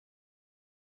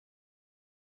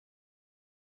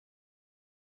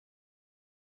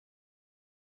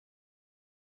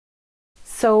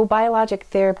So biologic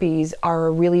therapies are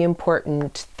a really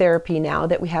important therapy now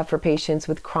that we have for patients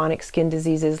with chronic skin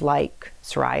diseases like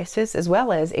psoriasis as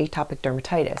well as atopic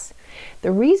dermatitis.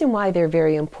 The reason why they're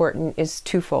very important is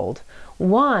twofold.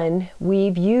 One,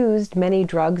 we've used many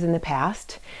drugs in the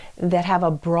past that have a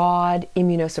broad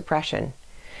immunosuppression.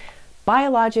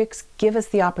 Biologics give us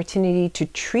the opportunity to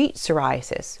treat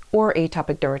psoriasis or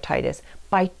atopic dermatitis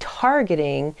by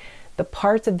targeting the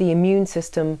parts of the immune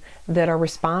system that are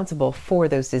responsible for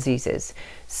those diseases.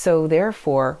 So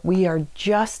therefore, we are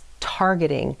just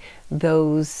targeting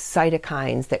those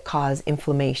cytokines that cause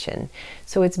inflammation.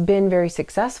 So it's been very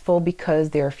successful because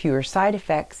there are fewer side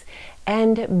effects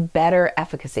and better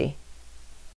efficacy.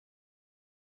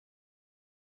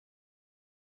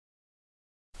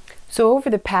 So over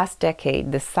the past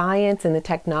decade, the science and the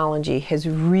technology has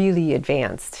really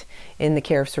advanced in the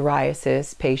care of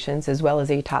psoriasis patients as well as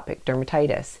atopic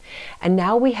dermatitis. And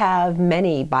now we have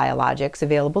many biologics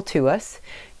available to us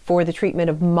for the treatment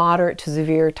of moderate to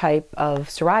severe type of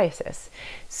psoriasis.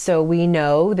 So we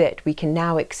know that we can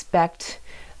now expect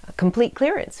complete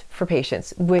clearance for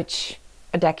patients, which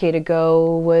a decade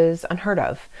ago was unheard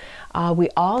of. We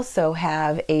also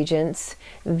have agents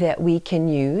that we can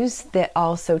use that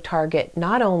also target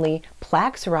not only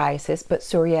plaque psoriasis, but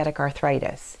psoriatic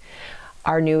arthritis.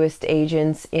 Our newest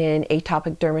agents in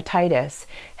atopic dermatitis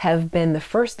have been the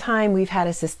first time we've had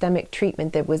a systemic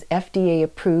treatment that was FDA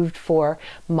approved for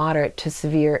moderate to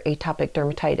severe atopic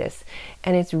dermatitis.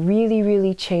 And it's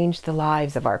really changed the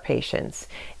lives of our patients.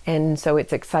 And so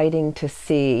it's exciting to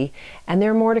see, and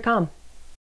there are more to come.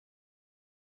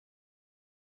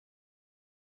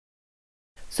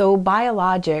 So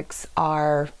biologics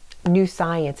are new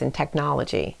science and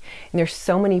technology. And there's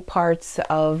so many parts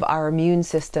of our immune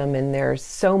system, and there's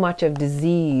so much of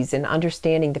disease and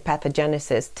understanding the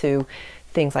pathogenesis to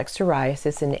things like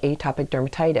psoriasis and atopic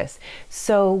dermatitis.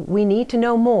 So we need to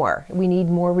know more. We need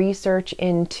more research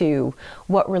into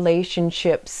what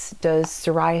relationships does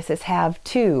psoriasis have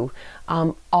to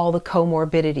all the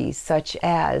comorbidities such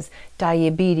as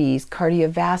diabetes,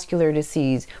 cardiovascular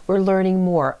disease. We're learning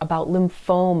more about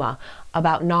lymphoma,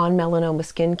 about non-melanoma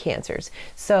skin cancers.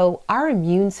 So our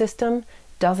immune system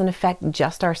doesn't affect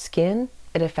just our skin,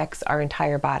 it affects our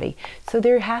entire body. So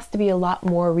there has to be a lot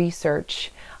more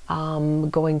research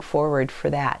going forward for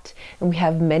that. And we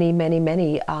have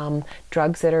many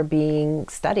drugs that are being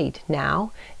studied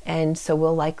now, and so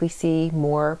we'll likely see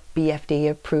more be FDA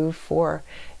approved for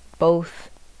both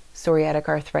psoriatic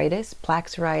arthritis, plaque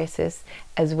psoriasis,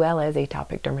 as well as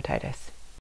atopic dermatitis.